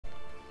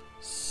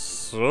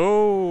So,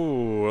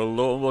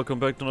 hello and welcome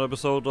back to another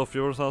episode of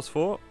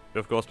EU4. We're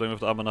of course playing with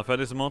the Anbennar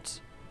 1.31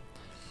 mods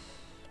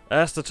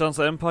as the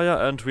Chancellor Empire,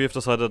 and we have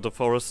decided the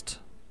forest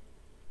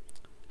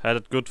had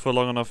it good for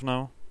long enough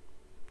now.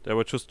 They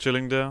were just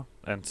chilling there,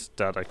 and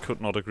that I could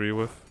not agree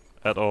with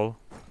at all.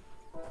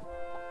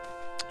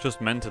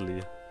 Just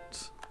mentally.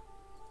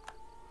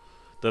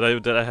 That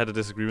I had a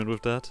disagreement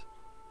with that.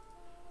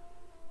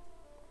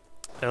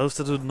 Elves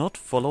that do not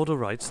follow the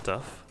right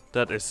stuff.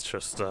 That is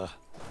just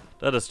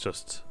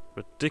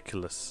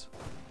ridiculous.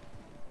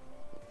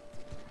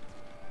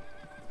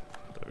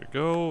 There we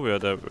go.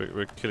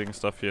 We're killing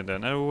stuff here and there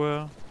and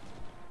everywhere.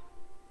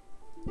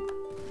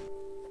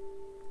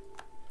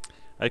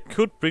 I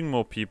could bring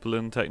more people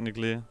in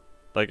technically.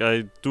 Like,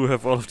 I do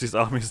have all of these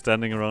armies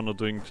standing around or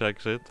doing jack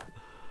shit.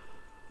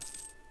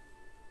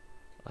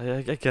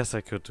 I guess I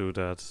could do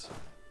that.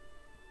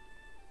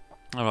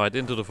 Alright,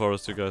 into the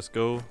forest you guys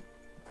go.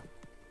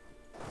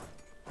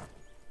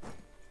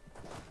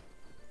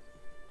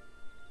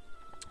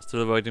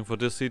 Still waiting for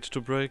this siege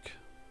to break.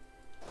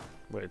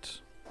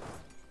 Wait.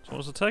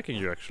 Someone's attacking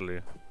you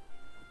actually.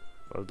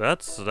 Well,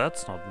 that's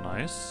not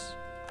nice.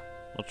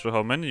 Not sure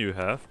how many you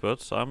have,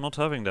 but I'm not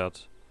having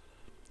that.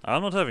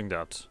 I'm not having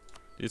that.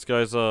 These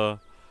guys are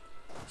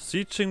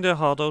sieging their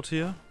heart out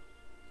here.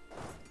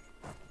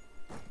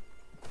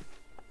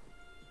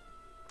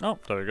 Oh,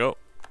 there we go.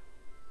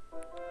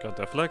 Got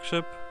their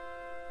flagship.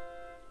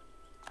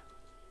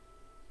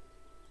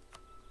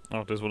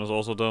 Oh, this one is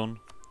also down.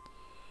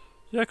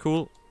 Yeah,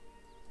 cool.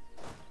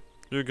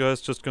 You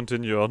guys just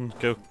continue on.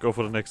 Go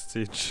for the next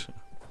siege.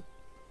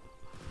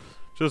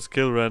 Just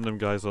kill random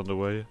guys on the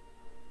way.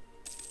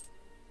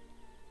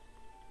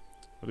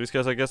 But these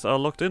guys, I guess, are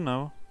locked in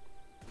now.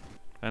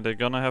 And they're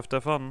gonna have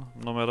their fun,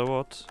 no matter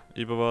what.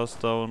 EU4 is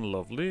down,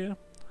 lovely.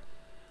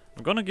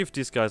 I'm gonna give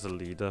these guys a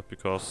leader,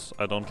 because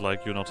I don't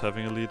like you not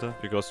having a leader.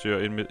 Because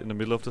you're in the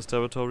middle of this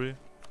territory.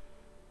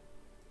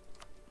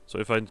 So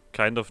if I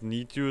kind of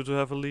need you to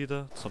have a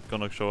leader, it's not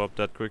gonna show up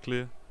that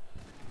quickly.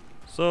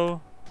 So,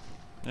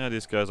 yeah,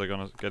 these guys are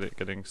gonna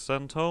getting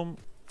sent home.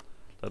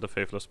 Let the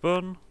faithless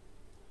burn.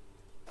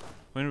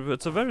 I mean,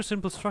 it's a very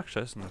simple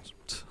structure, isn't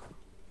it?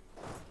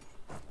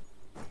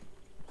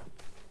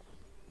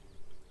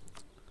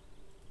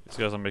 These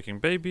guys are making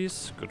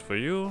babies. Good for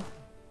you.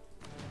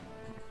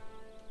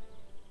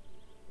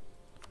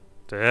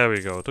 There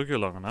we go. Took you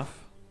long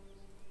enough.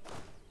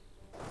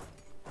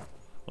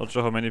 Not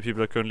sure how many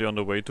people are currently on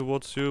the way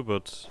towards you,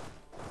 but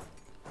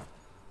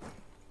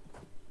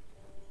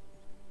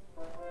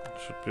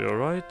should be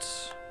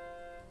alright.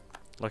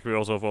 Like, we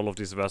also have all of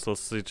these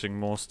vassals sieging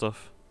more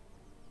stuff.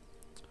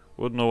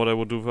 Wouldn't know what I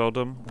would do without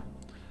them.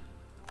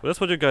 But that's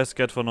what you guys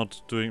get for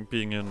not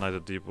being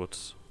united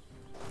Deepwoods.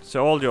 It's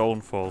all your own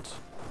fault.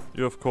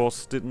 You of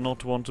course did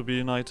not want to be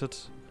united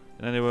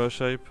in any way or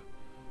shape.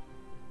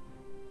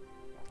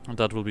 And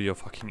that will be your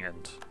fucking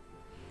end.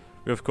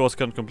 We of course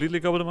can't completely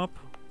gobble them up.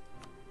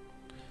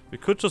 We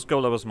could just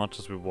gobble up as much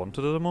as we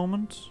wanted at the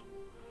moment.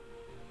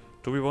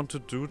 Do we want to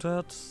do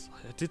that?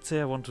 I did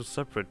say I want to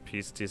separate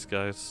piece these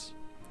guys.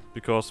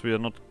 Because we do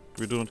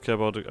not care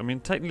about it. I mean,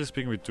 technically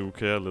speaking, we do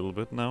care a little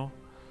bit now.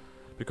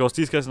 Because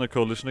these guys are in a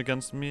coalition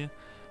against me,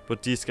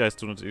 but these guys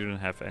do not even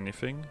have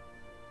anything.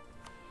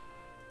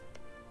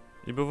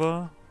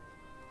 EU4.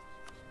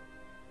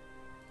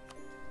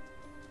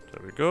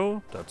 There we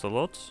go, that's a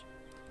lot.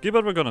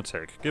 Gibbard we're gonna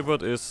take.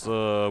 Gibbard is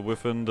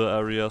within the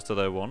areas that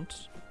I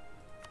want.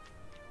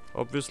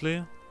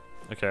 Obviously.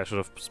 Okay, I should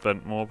have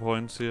spent more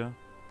points here.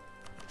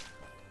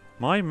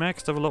 My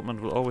max development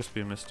will always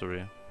be a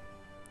mystery.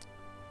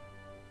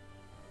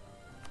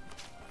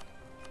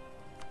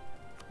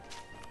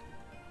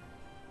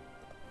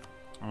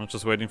 I'm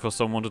just waiting for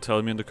someone to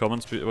tell me in the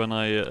comments when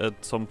I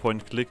at some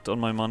point clicked on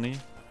my money.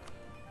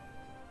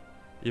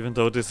 Even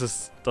though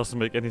this doesn't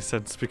make any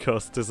sense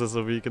because this is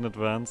a week in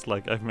advance,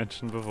 like I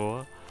mentioned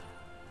before.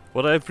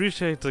 But I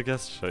appreciate the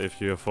gesture if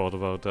you have thought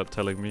about that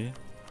telling me.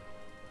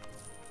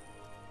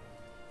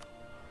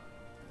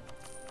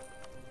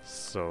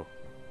 So.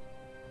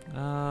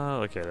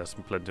 Okay, there's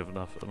plenty of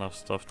enough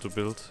stuff to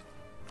build.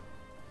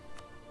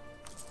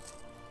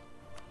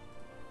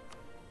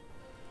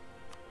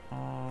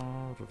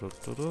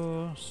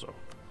 So.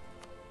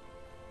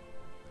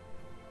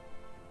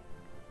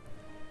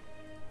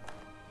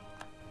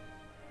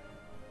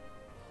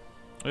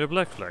 Oh, you're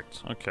black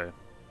flagged. Okay.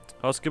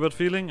 How's Gibbard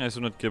feeling? I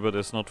assume that Gibbard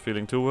is not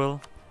feeling too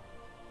well.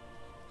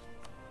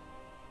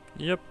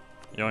 Yep.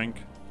 Yoink.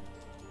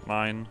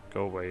 Mine.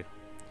 Go away.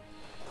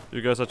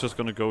 You guys are just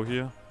gonna go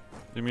here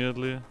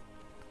immediately.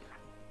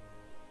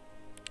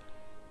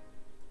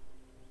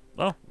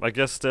 Oh, I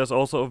guess there's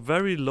also a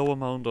very low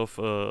amount of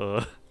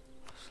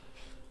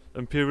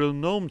Imperial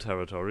Gnome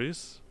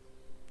territories.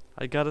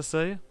 I gotta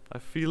say, I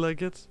feel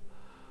like it.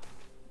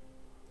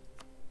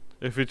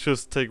 If we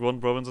just take one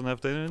province and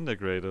have them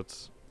integrated.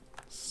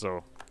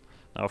 So,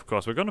 now of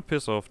course we're gonna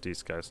piss off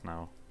these guys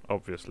now.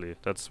 Obviously,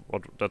 that's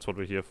what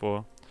we're here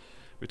for.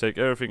 We take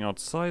everything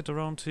outside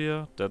around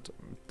here. That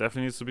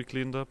definitely needs to be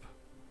cleaned up.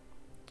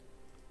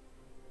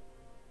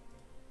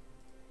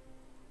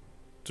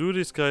 do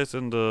these guys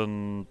in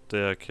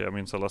their care? I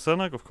mean,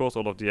 Salasenak, of course,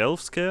 all of the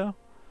elves care,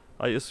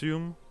 I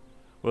assume.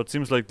 But it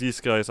seems like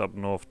these guys up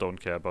north don't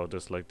care about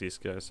this like these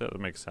guys. Yeah, that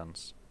makes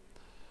sense.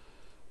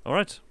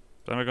 Alright,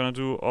 then we're gonna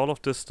do all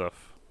of this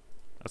stuff.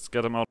 Let's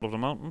get them out of the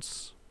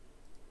mountains.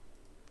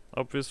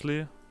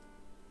 Obviously.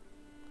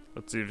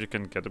 Let's see if you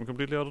can get them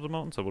completely out of the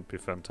mountains. That would be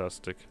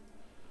fantastic.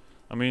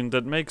 I mean,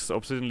 that makes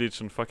Obsidian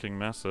Legion fucking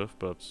massive,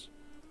 but...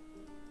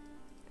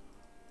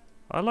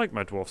 I like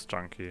my dwarves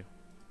chunky.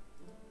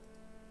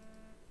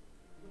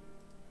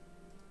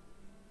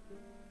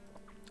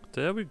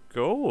 There we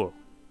go.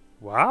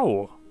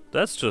 Wow.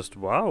 That's just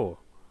wow.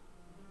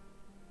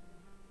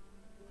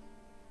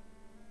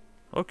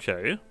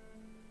 Okay.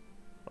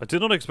 I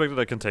did not expect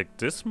that I can take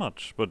this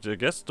much, but I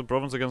guess the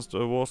province against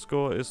a war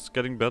score is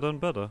getting better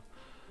and better.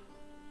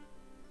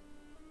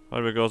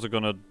 Alright, we're also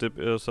gonna dip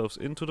ourselves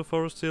into the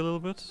forest here a little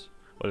bit.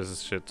 Oh, this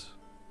is shit.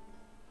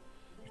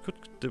 We could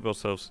dip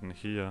ourselves in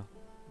here.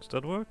 Does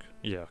that work?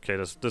 Yeah, okay,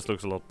 this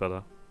looks a lot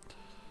better.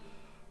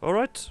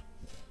 Alright.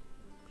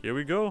 Here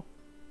we go.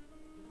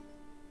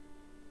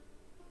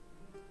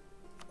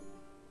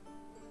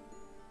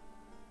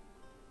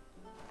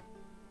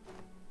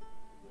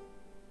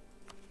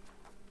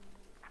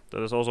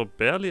 There is also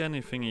barely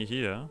anything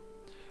here.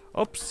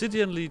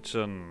 Obsidian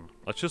Legion.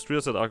 I just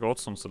realized that Arc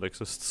Ordstone still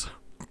exists.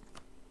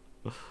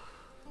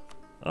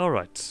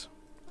 Alright.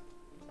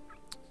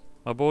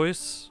 My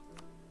boys.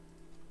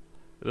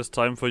 It is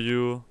time for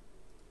you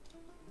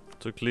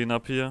to clean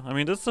up here. I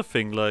mean, that's the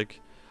thing,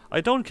 like...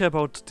 I don't care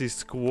about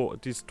these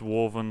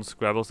dwarven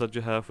scrabbles that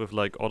you have with,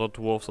 like, other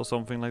dwarves or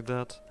something like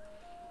that.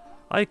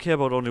 I care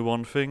about only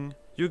one thing.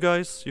 You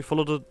guys, you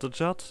follow the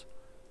chat?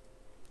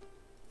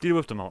 Deal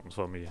with the mountains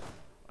for me.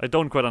 I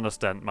don't quite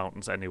understand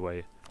mountains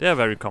anyway. They are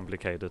very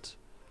complicated.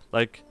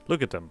 Like,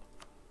 look at them.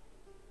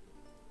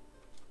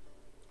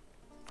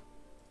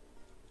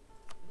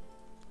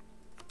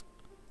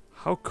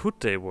 How could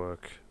they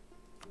work?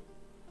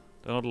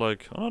 They're not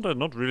like... Oh, they're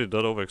not really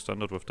that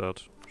overextended with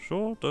that.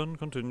 Sure, then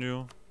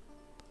continue.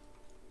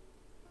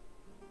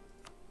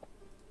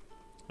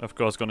 Of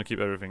course, gonna keep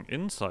everything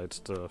inside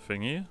the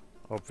thingy,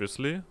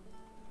 obviously.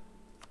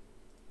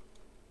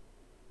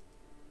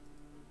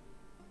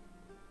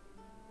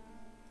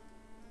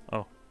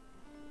 Oh.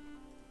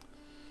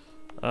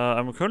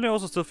 I'm currently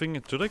also still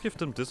thinking, should I give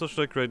them this or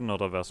should I create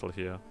another vessel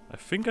here? I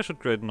think I should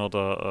create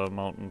another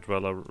mountain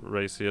dweller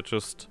race here,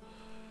 just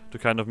to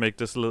kind of make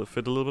this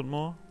fit a little bit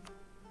more.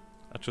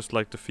 I just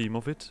like the theme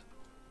of it.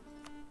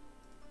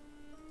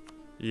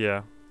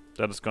 Yeah,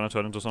 that is gonna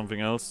turn into something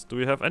else. Do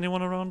we have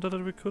anyone around that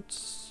we could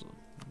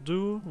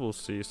do? We'll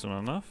see soon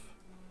enough.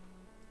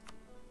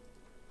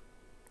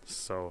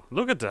 So,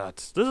 look at that.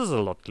 This is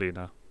a lot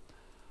cleaner.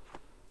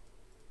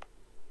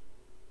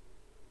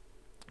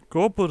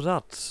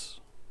 Goborat.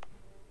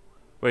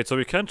 Wait, so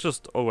we can't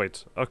just... Oh,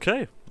 wait.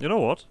 Okay, you know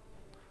what?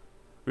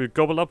 We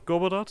gobble up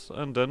Goborat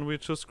and then we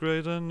just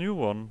create a new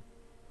one.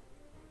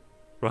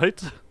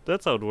 Right?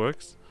 That's how it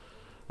works.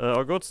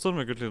 Our Godstone,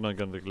 we're quickly not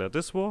gonna declare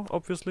this war,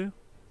 obviously.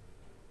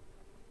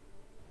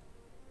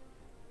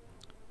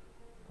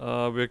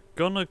 We're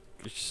gonna...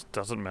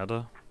 Doesn't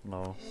matter.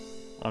 No.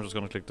 I'm just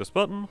gonna click this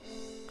button.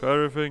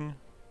 Clear everything.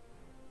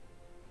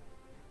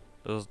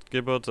 There's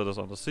Gibbard that is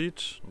under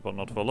siege, but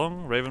not for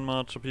long. Raven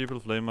Marcher people,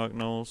 Flame Mark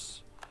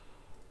knows.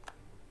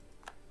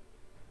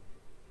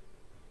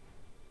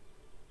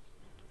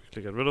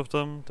 Quickly get rid of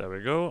them. There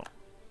we go.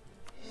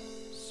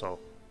 So.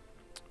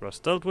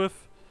 Rest dealt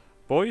with.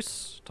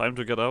 Boys, time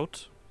to get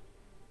out.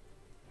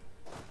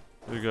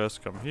 You guys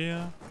come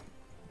here.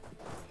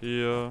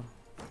 Here.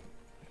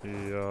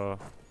 Here.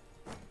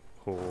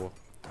 Oh.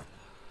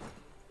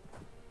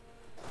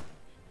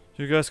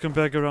 You guys come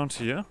back around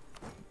here.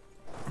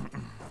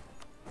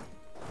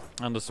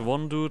 And this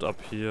one dude up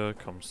here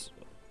comes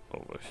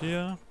over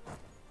here.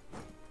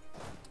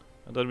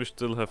 And then we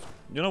still have...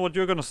 You know what,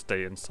 you're gonna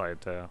stay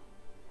inside there.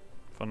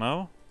 For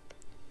now.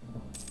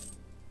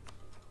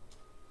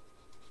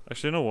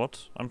 Actually, you know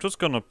what? I'm just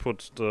gonna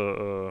put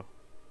the...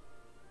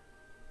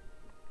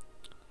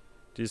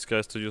 these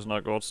guys to use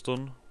Arc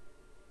Ordstone.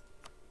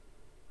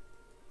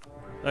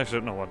 Actually,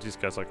 you know what? These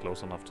guys are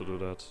close enough to do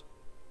that.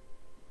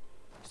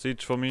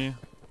 Siege for me.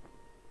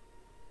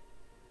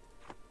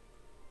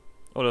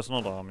 Oh, there's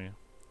another army.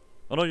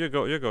 Oh no, you're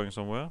going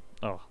somewhere.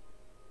 Oh,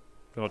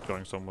 you're not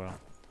going somewhere.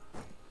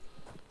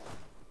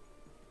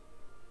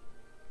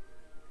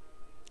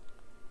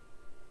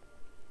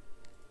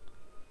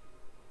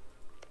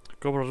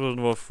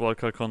 Cooperation with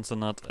Volker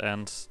Consonant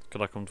and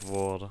Katakomb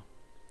War.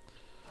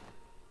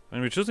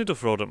 And we just need to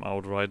throw them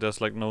out, right? There's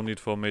like no need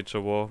for a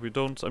major war. We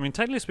don't... I mean,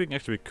 technically speaking,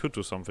 actually we could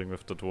do something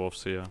with the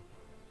dwarves here.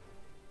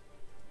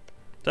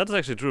 That is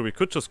actually true. We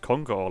could just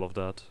conquer all of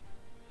that.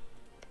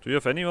 Do you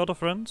have any other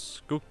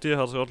friends? Gugdir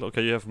has got...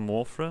 Okay, you have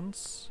more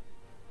friends.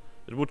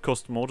 It would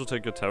cost more to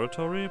take your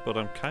territory, but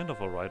I'm kind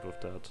of alright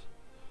with that.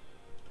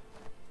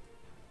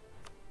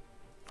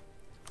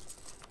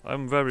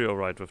 I'm very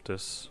alright with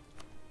this.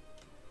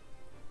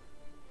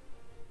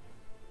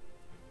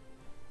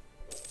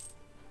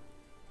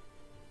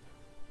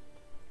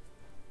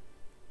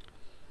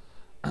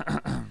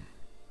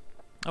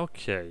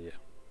 Okay.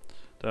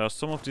 There are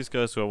some of these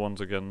guys who are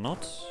once again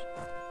not.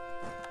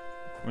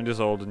 I mean, these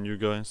are all the new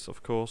guys,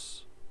 of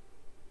course.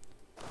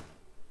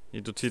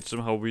 Need to teach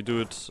them how we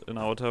do it in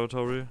our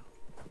territory.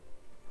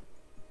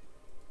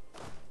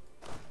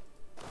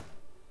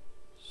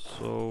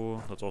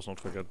 So, let's also not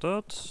forget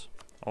that.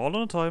 All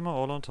on a timer,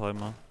 all on a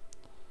timer.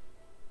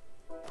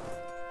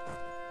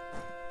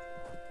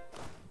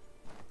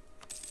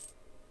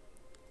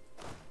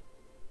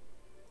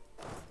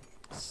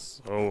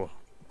 So.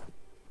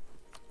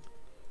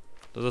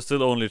 Does I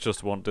still only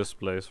just want this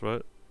place,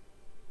 right?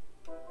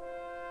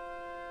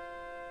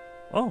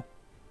 Oh.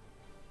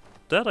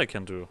 That I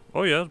can do.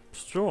 Oh yeah,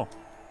 sure.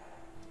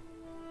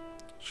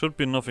 Should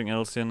be nothing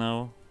else here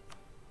now.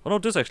 Oh no,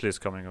 this actually is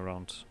coming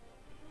around.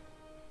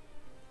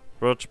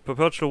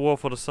 Perpetual War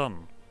for the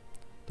Sun.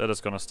 That is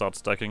gonna start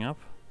stacking up.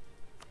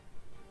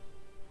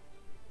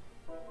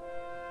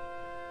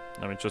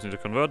 Then we just need to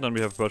convert, then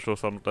we have Perpetual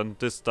Sun, then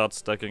this starts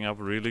stacking up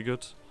really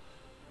good.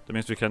 That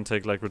means we can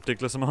take like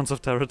ridiculous amounts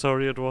of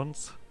territory at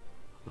once.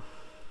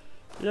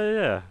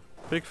 Yeah,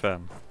 big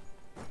fan.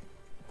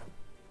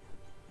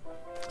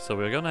 So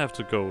we're gonna have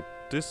to go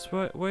this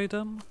way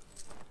then?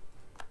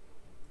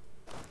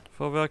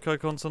 For Verkai,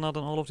 Consonant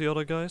and all of the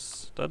other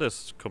guys? That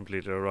is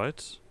completely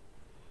alright.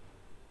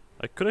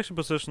 I could actually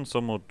position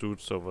some more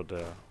dudes over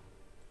there.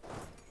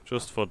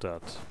 Just for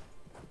that.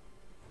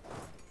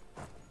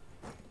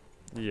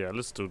 Yeah,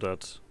 let's do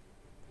that.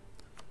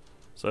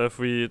 So if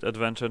we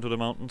adventure into the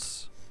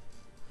mountains,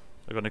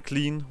 we're gonna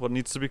clean what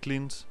needs to be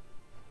cleaned.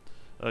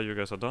 You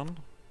guys are done.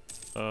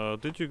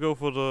 Did you go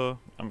for the...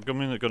 I'm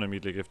gonna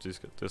immediately give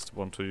this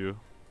one to you.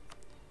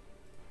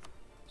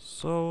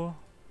 So,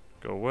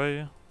 go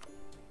away.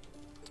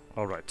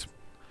 Alright.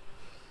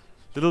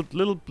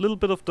 Little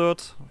bit of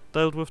dirt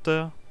dealt with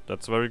there.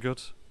 That's very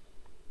good.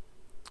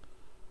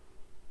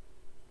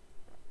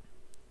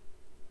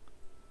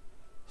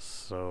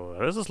 So,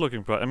 this is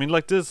looking bright. I mean,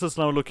 like, this is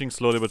now looking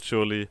slowly but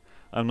surely.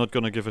 I'm not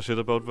gonna give a shit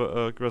about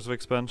aggressive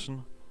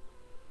expansion.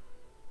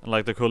 And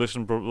like, the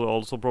coalition will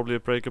also probably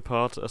break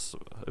apart as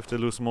if they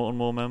lose more and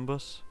more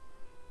members.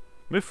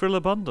 Mithril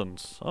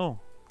Abundance. Oh.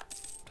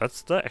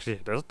 That's that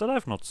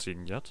I've not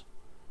seen yet.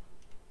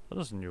 That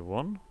is a new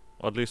one.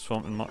 Or at least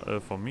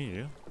for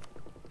me.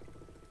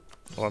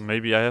 Or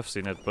maybe I have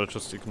seen it, but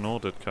just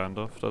ignored it, kind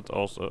of. That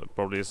also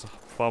probably is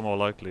far more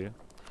likely.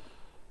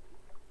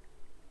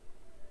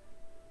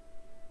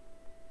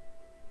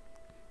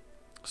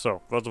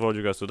 So, first of all,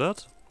 you guys do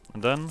that.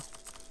 And then...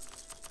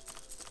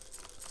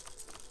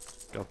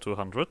 go up to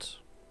 100.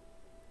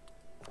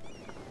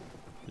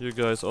 You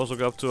guys also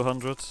go up to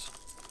 100.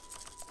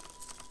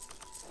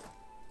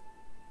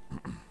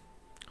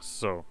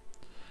 So...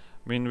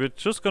 I mean, we're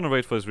just gonna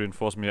wait for his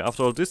reinforcement here.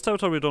 After all, this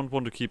territory we don't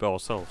want to keep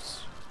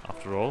ourselves.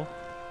 After all.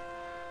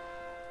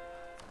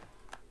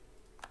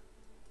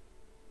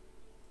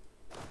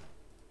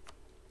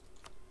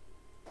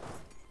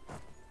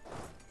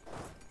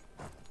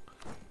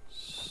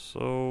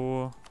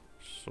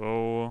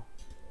 So...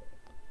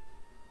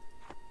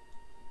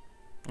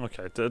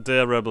 Okay,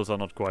 their rebels are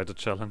not quite a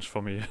challenge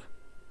for me.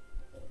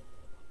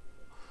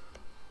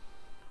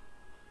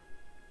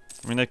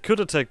 I mean, I could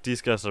attack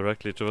these guys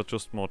directly to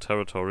just more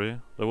territory.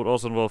 That would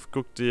also involve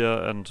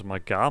Gukdir and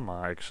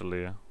Magama,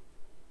 actually.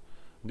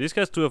 These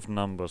guys do have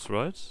numbers,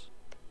 right?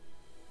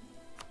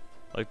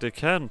 Like, they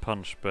can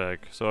punch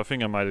back. So I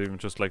think I might even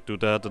just, like, do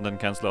that and then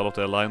cancel all of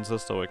their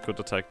alliances, so I could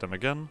attack them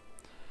again.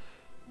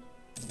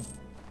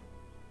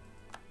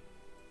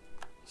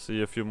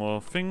 See a few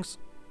more things.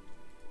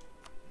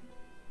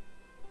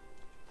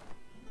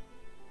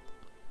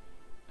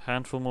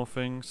 Handful more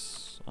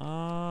things.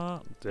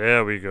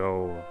 There we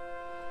go.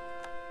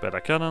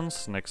 Better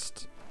cannons,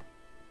 next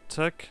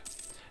tech.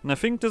 And I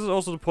think this is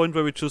also the point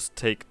where we just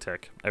take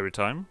tech every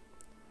time.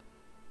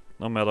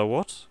 No matter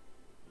what.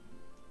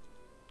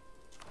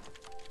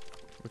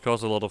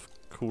 Because a lot of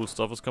cool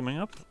stuff is coming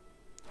up.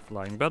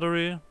 Flying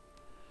battery.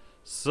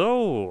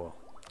 So,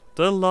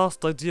 the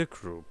last idea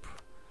group.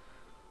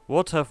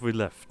 What have we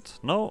left?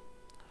 No.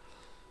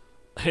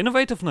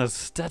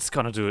 Innovativeness, that's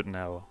gonna do it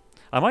now.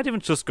 I might even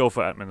just go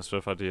for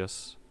administrative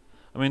ideas.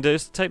 I mean, there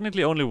is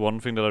technically only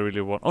one thing that I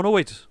really want. Oh no,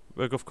 wait!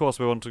 Like, of course,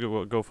 we want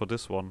to go for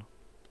this one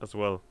as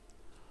well.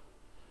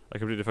 I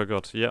completely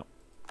forgot. Yeah.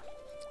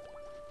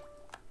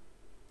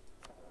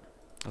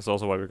 That's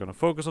also why we're gonna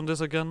focus on this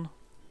again.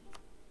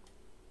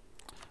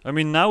 I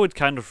mean, now it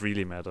kind of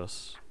really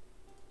matters.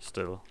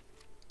 Still.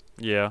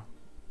 Yeah.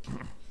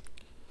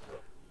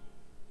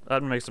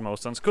 That makes the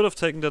most sense. Could have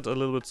taken that a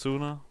little bit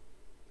sooner.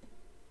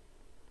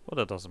 But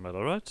that doesn't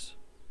matter, right?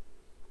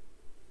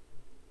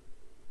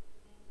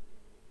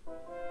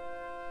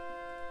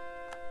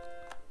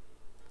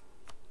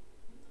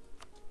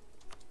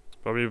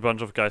 Probably a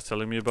bunch of guys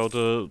telling me about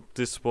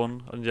this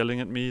one and yelling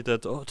at me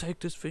that, oh, take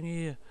this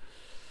thingy.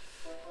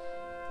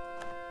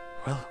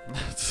 Well,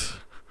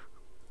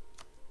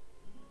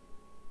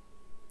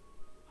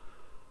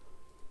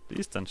 the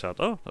Eastern chat.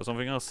 Oh, there's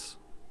something else.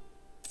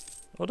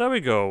 Oh, there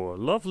we go.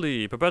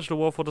 Lovely. Perpetual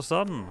War for the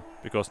Sun.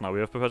 Because now we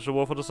have Perpetual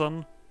War for the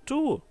Sun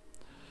too.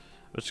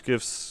 which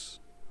gives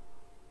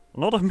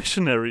another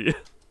missionary.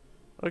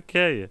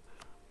 Okay.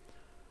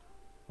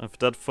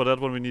 And for that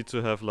one we need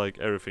to have like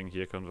everything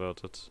here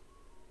converted.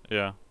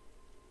 Yeah.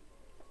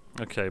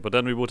 Okay, but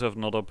then we would have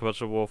another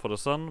pressure war for the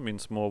sun,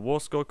 means more war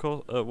score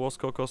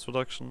cost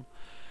reduction.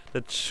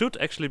 That should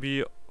actually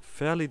be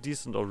fairly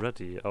decent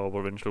already, our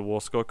provincial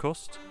war score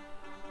cost.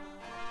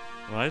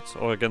 Right?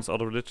 Or against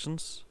other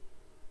religions.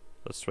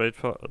 That's trade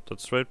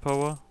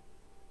power.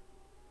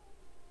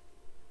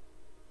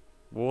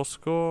 War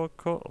score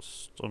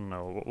cost? Oh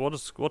no,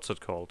 what's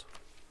it called?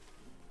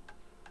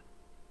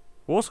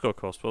 War score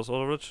cost was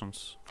other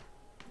religions.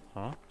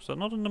 Huh? Is that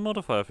not in the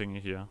modifier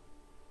thingy here?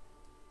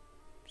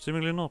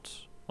 Seemingly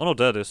not. Oh no,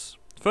 that is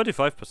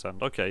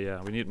 35%. Okay,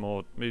 yeah, we need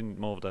more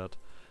of that.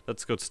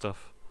 That's good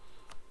stuff.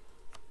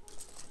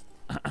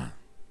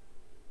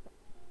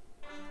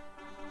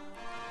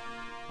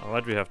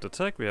 Alright, we have the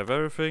tech, we have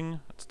everything.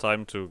 It's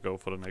time to go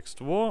for the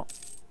next war.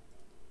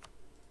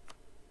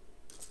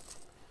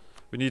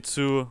 We need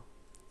to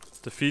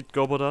defeat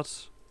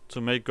Gobodat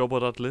to make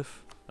Gobodat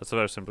live. That's a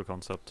very simple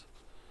concept.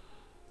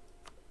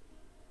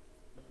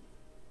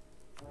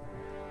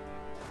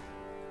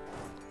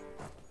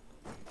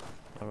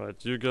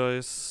 Alright, you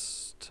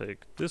guys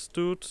take this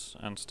dude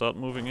and start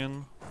moving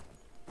in.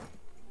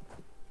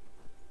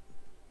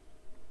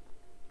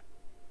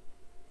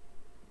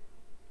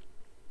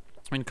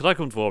 I mean,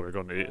 Krakund War,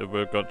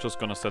 we're just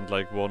gonna send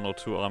like 1 or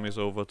 2 armies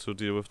over to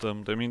deal with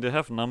them. I mean, they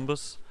have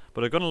numbers,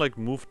 but they're gonna like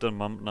move their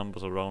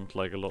numbers around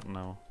like a lot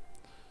now.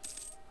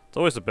 It's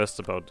always the best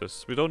about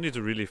this. We don't need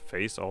to really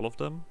face all of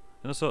them,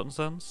 in a certain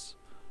sense.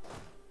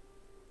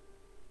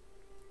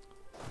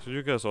 So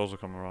you guys also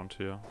come around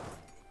here.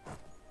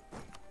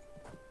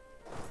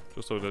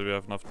 Just so that we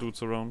have enough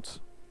dudes around.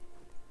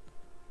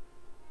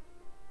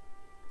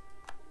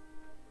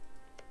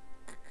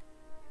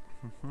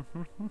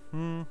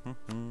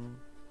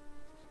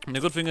 And the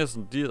good thing is,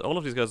 all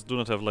of these guys do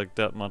not have like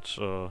that much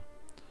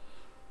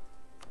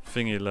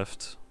thingy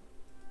left.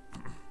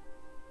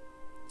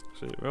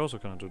 See, we're also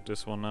gonna do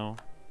this one now.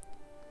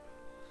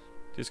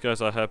 These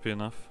guys are happy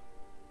enough.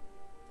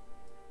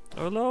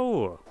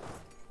 Hello!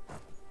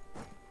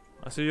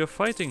 I see you're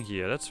fighting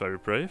here, that's very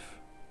brave.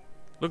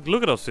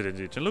 Look at our city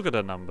legion, look at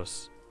their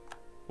numbers.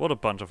 What a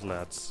bunch of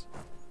lads.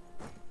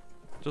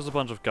 Just a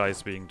bunch of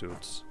guys being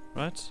dudes,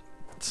 right?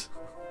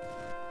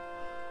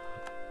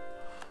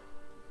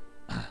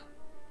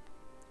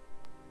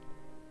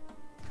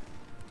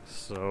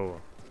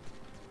 So.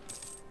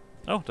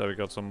 Oh, there we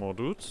got some more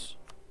dudes.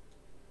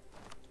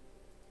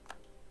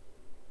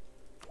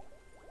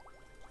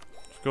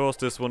 Of course,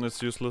 this one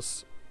is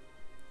useless.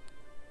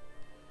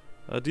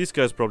 These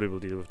guys probably will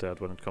deal with that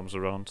when it comes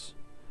around.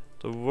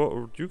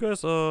 You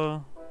guys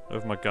are... I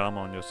have Magama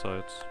on your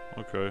side.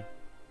 Okay.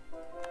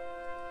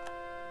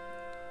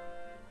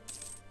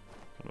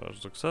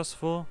 Conversion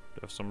successful.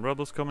 We have some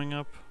rebels coming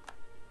up.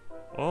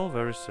 All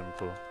very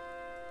simple.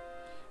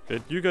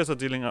 Okay, you guys are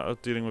dealing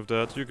with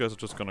that. You guys are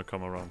just gonna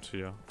come around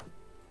here.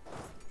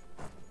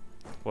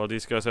 While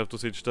these guys have to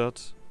siege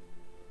that.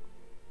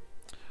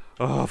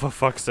 Oh, for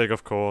fuck's sake,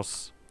 of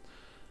course.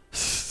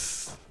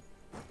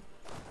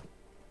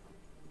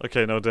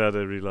 Okay, no, there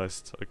they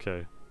realized.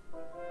 Okay.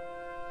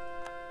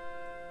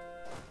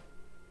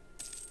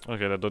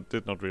 Okay, they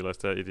did not realize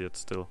they're idiots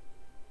still.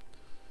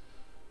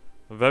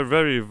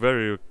 Very,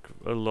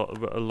 a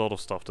lot of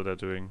stuff that they're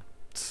doing.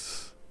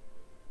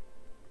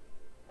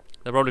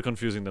 They're probably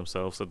confusing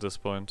themselves at this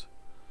point.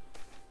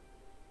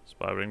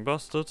 Spy ring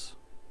busted.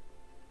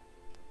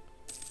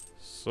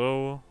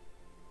 So...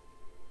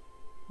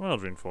 we're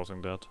not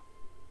reinforcing that.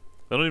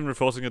 They're not even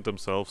reinforcing it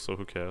themselves, so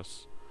who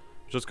cares?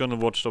 We're just gonna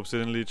watch the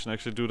Obsidian Legion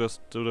actually do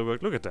their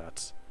work. Look at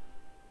that.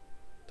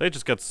 They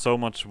just get so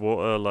much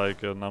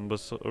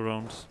numbers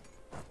around.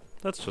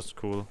 That's just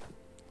cool.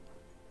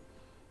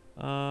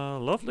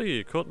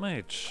 Lovely, Court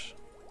Mage.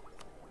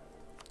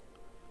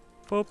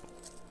 Pop.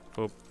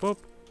 Pop, pop.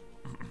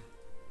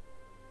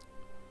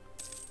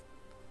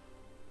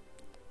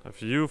 Have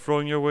you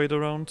throwing your weight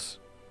around?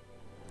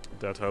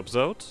 That helps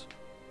out.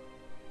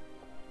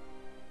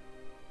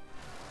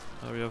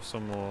 We have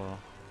some more...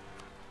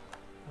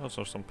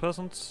 also some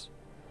peasants.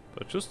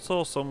 But I just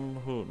saw some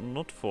who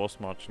not force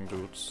marching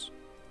dudes.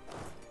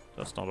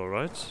 That's not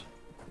alright.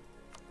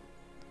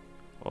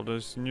 All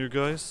those new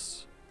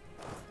guys.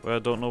 Where I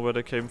don't know where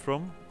they came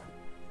from.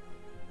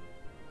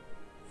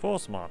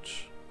 Force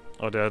march.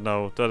 Oh,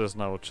 that is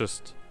now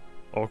just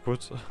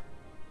awkward.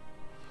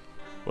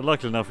 But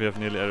luckily enough we have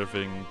nearly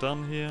everything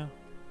done here.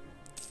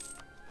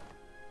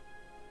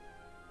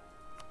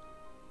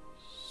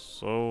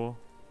 So...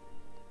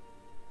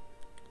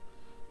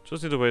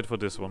 just need to wait for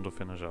this one to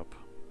finish up.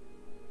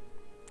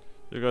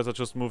 You guys are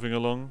just moving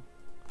along.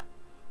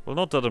 Well,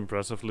 not that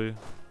impressively.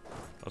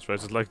 Let's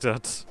phrase it like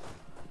that.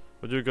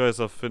 But you guys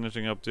are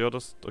finishing up the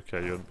others.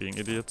 Okay, you're being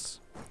idiots.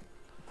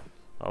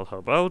 I'll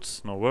help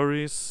out, no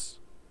worries.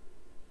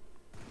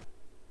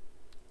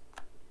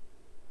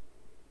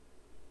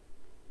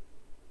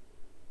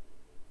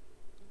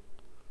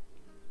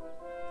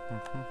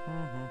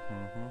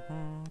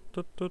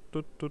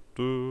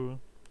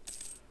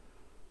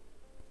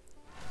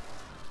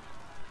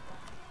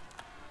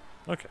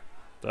 Okay,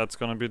 that's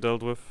gonna be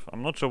dealt with.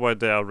 I'm not sure why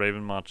there are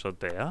Raven Marcher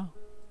there.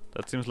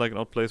 That seems like an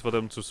odd place for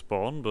them to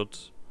spawn,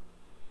 but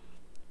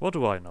what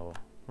do I know,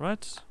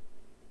 right?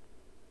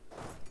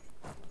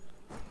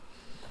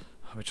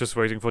 We're just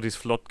waiting for these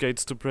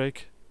floodgates to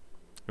break.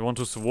 We want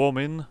to swarm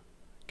in,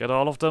 get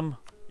all of them,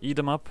 eat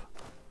them up.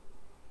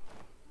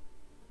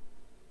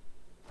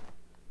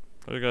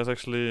 Are you guys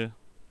actually...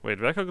 Wait,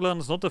 Rekaglan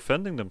is not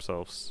defending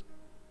themselves.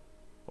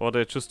 Or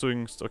they're just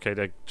doing... Okay,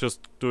 they're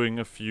just doing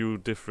a few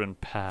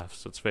different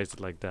paths, let's face it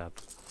like that.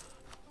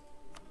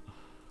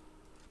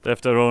 They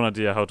have their own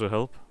idea how to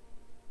help.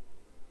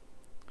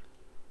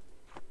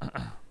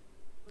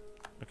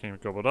 Okay,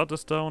 Gobodat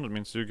is down, that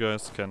means you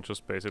guys can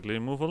just basically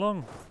move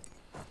along.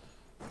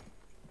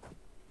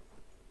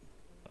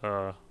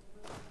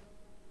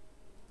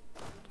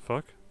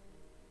 Fuck?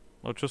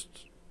 No,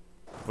 just...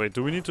 Wait,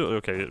 do we need to...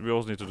 Okay, we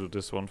also need to do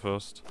this one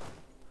first.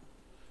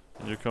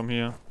 You come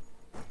here.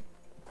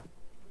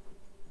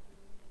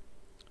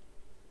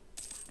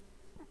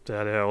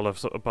 There they all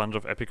have a bunch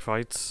of epic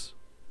fights.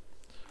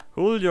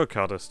 Hold your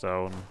cutters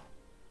down.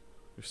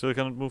 You still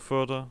cannot move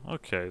further?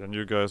 Okay, then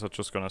you guys are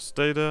just gonna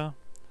stay there.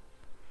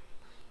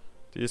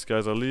 These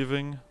guys are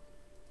leaving.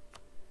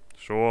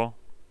 Sure.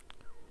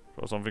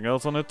 Throw something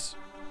else on it.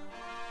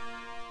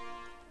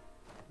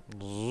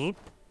 Zoop.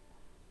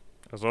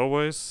 As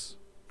always.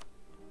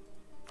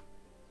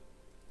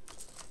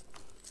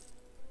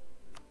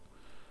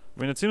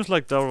 I mean, it seems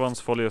like Darwan's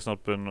folly has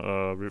not been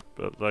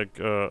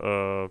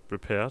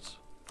repaired.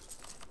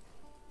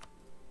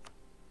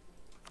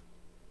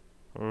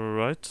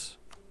 Right.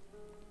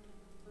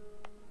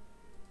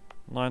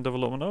 9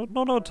 development.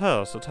 No, it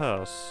has. It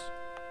has.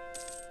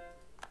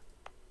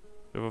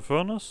 You have a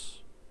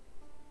furnace?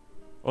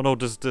 Oh no,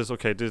 this.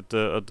 Okay,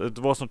 it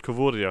was not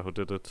Kavoria who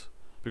did it,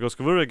 because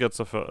Kavoria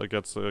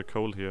gets a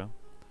coal here.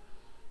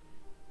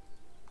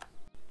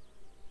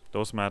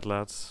 Those mad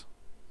lads.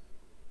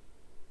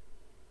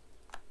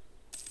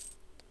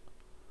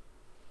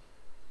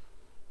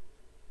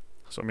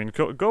 So I mean,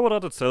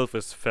 Gobodat itself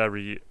is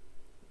very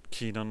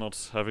keen on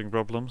not having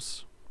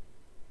problems.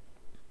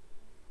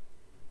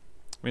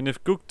 I mean,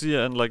 if Gukti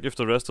and like if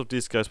the rest of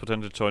these guys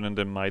potentially join in,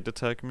 they might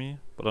attack me,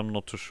 but I'm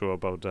not too sure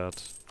about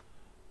that.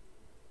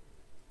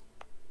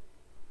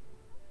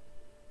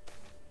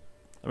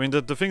 I mean,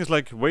 the thing is,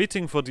 like,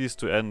 waiting for these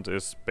to end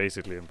is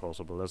basically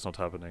impossible. That's not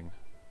happening.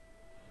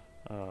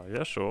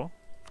 Yeah, sure.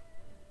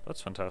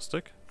 That's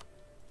fantastic.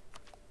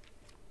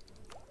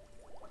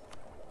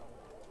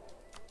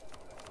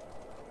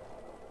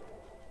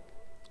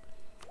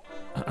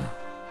 The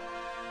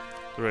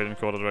Radiant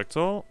Quarter Direct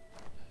All.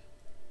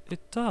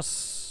 It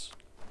does.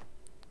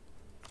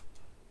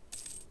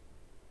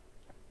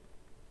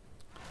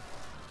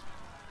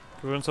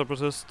 Korean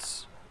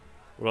separatists,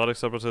 Radic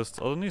separatists,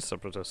 Albanese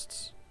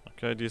separatists.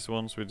 Okay, these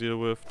ones we deal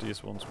with,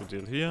 these ones we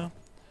deal here.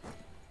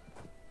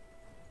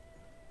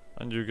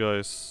 And you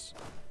guys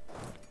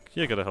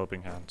here get a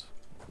helping hand.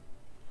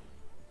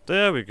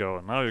 There we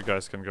go, now you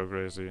guys can go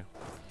crazy.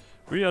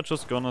 We are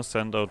just gonna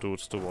send our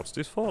dudes towards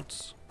these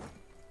forts.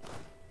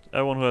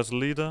 Everyone who has a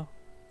leader.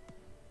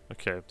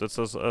 Okay, that's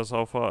as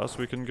how far as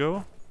we can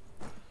go.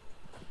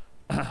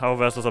 Our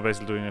vessels are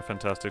basically doing a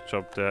fantastic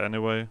job there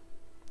anyway,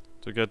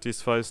 to get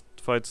these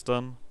fights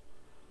done.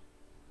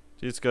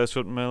 These guys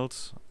should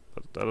melt,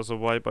 but that is a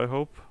wipe, I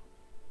hope.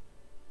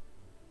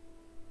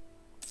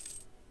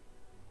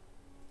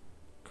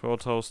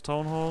 Courthouse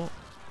Town Hall,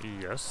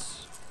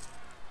 yes.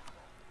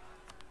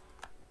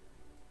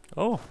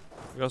 Oh,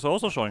 you guys are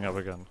also showing up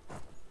again.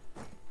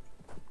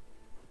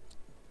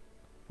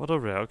 What a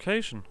rare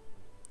occasion.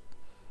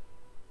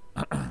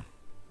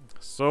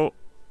 So,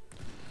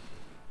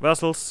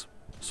 vessels,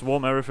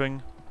 swarm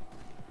everything.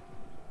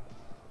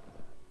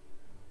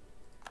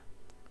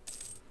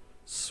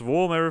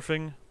 Swarm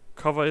everything,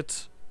 cover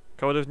it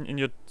in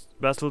your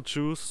vessel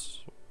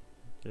juice.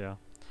 Yeah.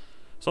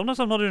 Sometimes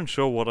I'm not even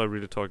sure what I'm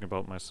really talking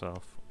about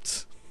myself.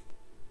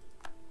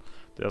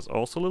 There's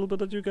also a little bit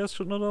that you guys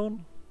should not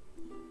own.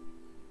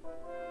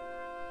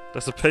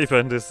 There's a paper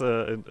in this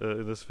in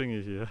this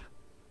thingy here.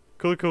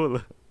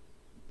 Cool.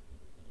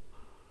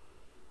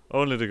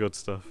 Only the good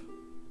stuff.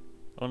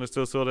 Only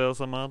still Sordeel's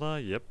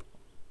Armada? Yep.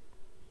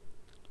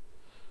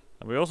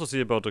 And we also see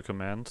about the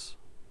command.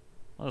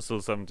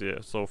 Still 70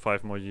 years, so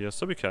 5 more years,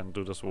 so we can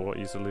do this war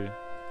easily.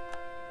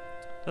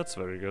 That's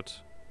very good.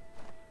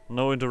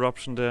 No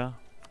interruption there.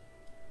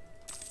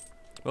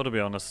 But to be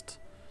honest,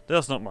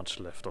 there's not much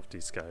left of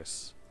these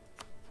guys.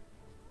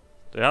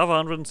 They have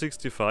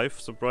 165,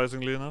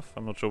 surprisingly enough.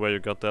 I'm not sure where you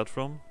got that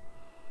from.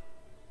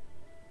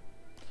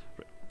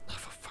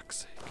 For fuck's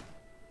sake.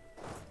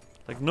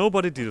 Like,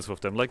 nobody deals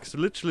with them. Like,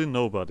 literally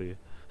nobody.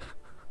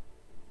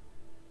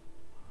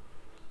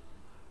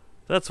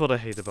 That's what I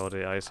hate about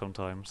AI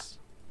sometimes.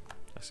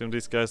 I assume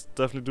these guys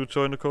definitely do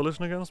join the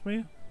coalition against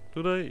me?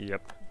 Do they?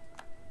 Yep.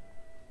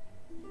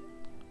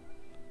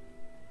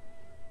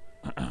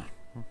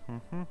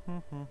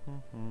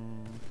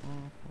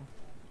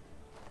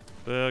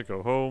 There,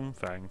 go home,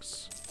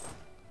 thanks.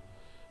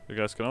 You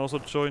guys can also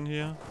join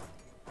here.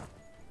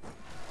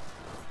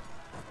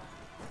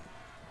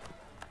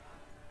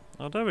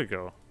 Oh, there we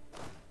go.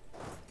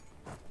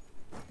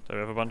 There we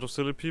have a bunch of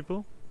silly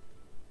people.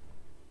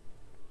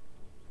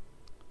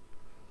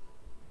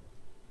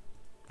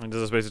 And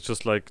this is basically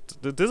just like...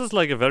 this is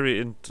like a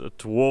very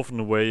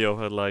dwarven way of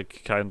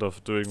like kind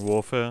of doing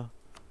warfare.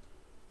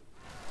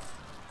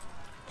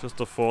 Just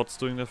the forts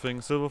doing their thing.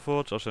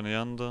 Silverforge,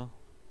 Oceaniander.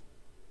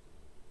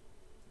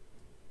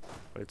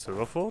 Wait,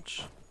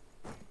 Silverforge?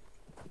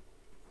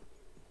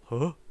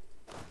 Huh?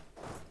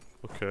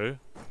 Okay.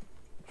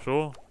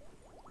 Sure.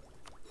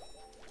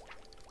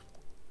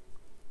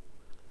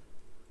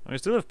 We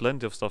still have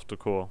plenty of stuff to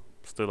core.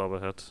 Still up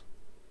ahead.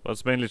 But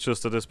it's mainly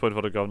just at this point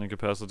for the governing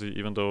capacity,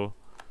 even though...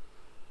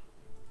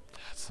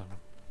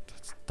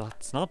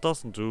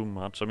 doesn't do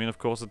much. I mean, of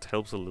course it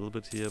helps a little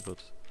bit here,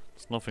 but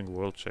it's nothing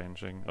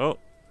world-changing. Oh!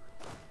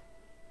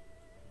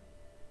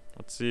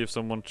 Let's see if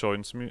someone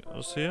joins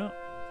us here.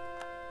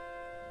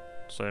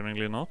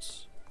 Seemingly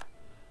not.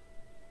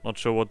 Not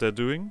sure what they're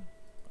doing,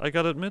 I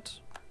gotta admit.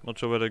 Not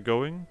sure where they're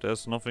going.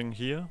 There's nothing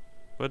here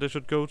where they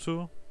should go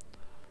to.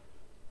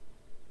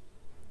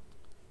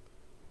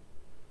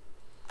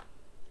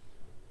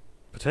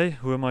 But hey,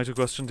 who am I to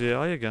question the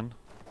AI again?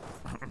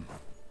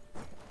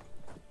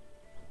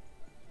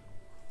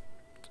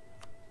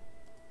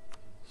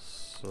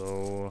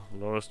 So,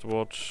 lowest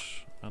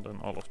watch, and then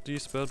all of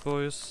these bad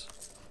boys.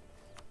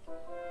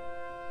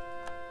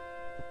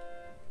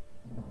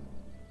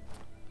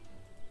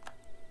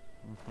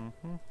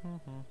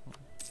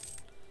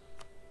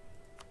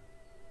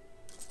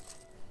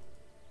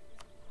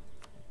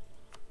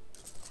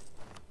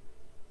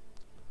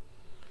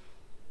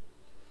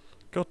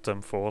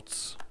 Goddamn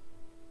forts.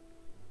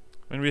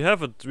 I mean,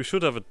 we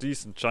should have a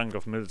decent chunk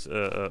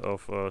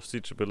of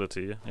siege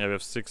ability. Yeah, we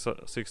have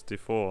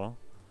 64.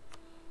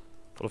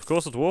 But of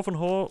course the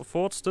dwarven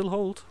forts still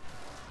hold.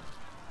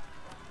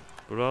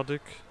 Bradik.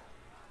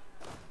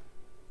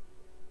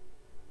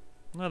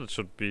 No, that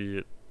should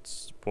be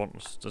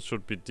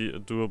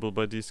doable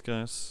by these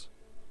guys.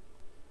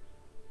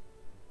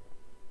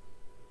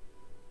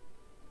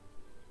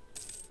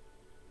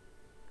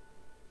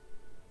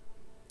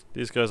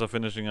 These guys are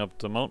finishing up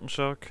the mountain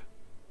shark.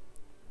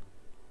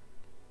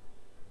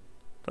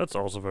 That's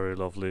also very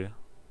lovely.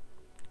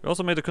 We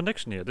also made a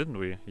connection here, didn't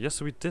we?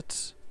 Yes, we did.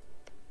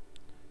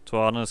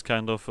 Tuana is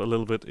kind of a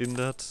little bit in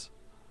that.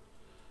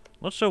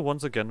 Not sure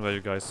once again where you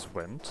guys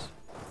went.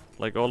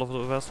 Like all of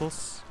the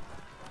vessels.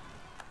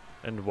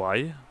 And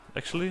why,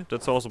 actually.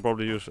 That's also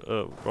probably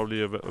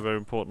a very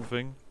important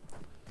thing.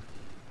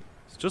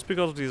 It's just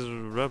because of these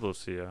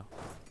rebels here.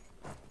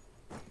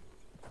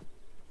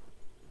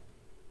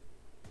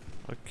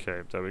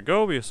 Okay, there we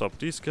go. We stopped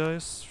these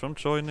guys from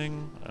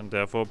joining and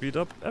therefore beat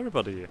up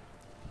everybody.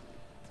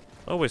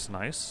 Always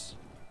nice.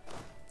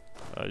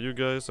 You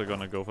guys are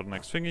gonna go for the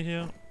next thingy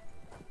here.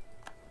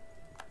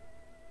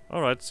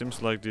 Alright,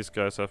 seems like these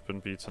guys have been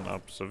beaten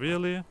up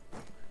severely.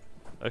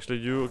 Actually,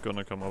 you're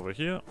gonna come over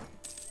here.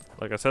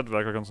 Like I said,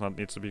 Vagagonsnad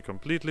needs to be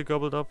completely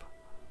gobbled up.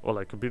 Or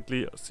like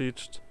completely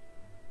sieged.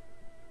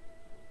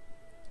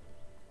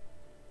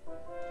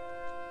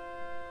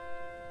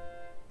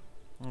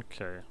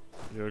 Okay,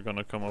 you're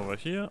gonna come over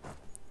here.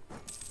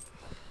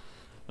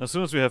 As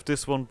soon as we have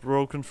this one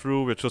broken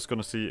through, we're just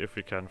gonna see if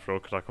we can throw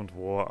Klakund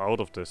War out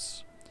of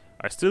this.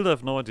 I still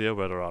have no idea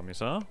where their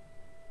armies are.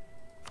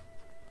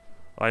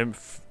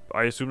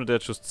 I assume that they're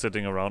just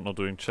sitting around not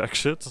doing jack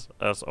shit,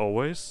 as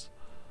always.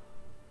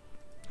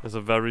 It's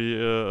a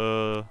very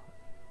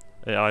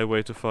AI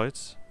way to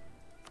fight.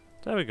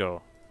 There we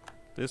go.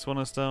 This one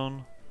is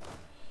down.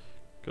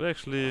 Could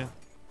actually...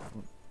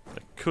 I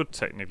could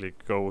technically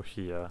go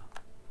here.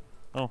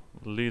 Oh,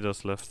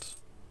 leaders left.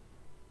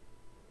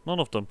 None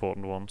of the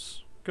important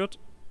ones. Good.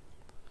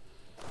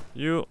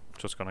 You,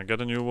 just gonna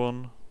get a new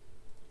one.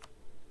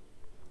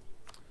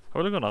 How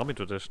are we looking on army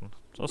tradition?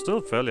 So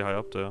still fairly high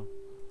up there.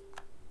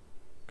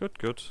 Good,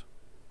 good.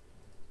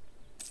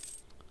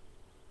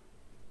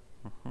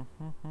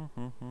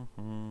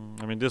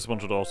 I mean, this one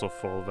should also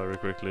fall very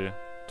quickly,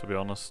 to be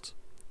honest.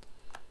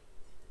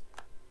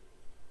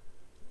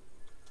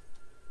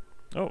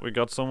 Oh, we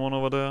got someone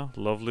over there.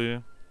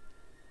 Lovely.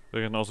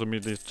 We can also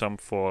immediately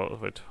jump for...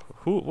 Wait,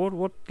 who?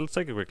 What? Let's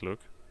take a quick look.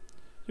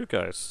 You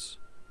guys.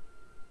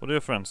 What are your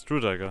friends? True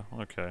Dagger.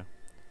 Okay.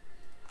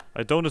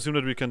 I don't assume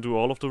that we can do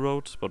all of the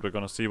road, but we're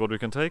gonna see what we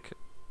can take.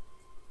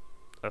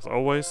 As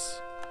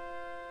always.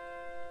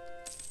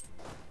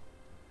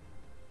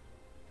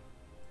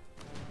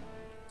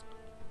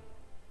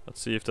 Let's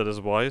see if that is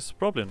wise.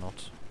 Probably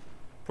not.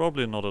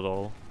 Probably not at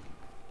all.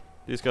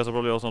 These guys are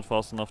probably also not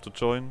fast enough to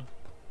join.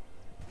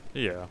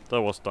 Yeah,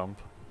 that was dumb.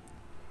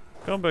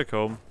 Come back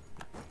home.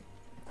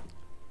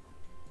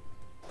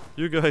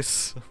 You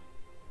guys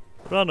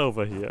run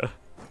over here.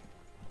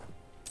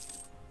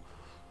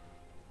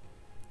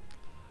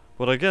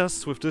 But I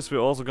guess with this we're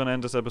also gonna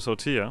end this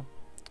episode here.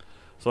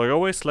 So like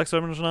always, like,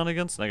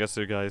 shenanigans, and I guess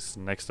see you guys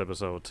next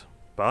episode.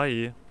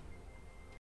 Bye!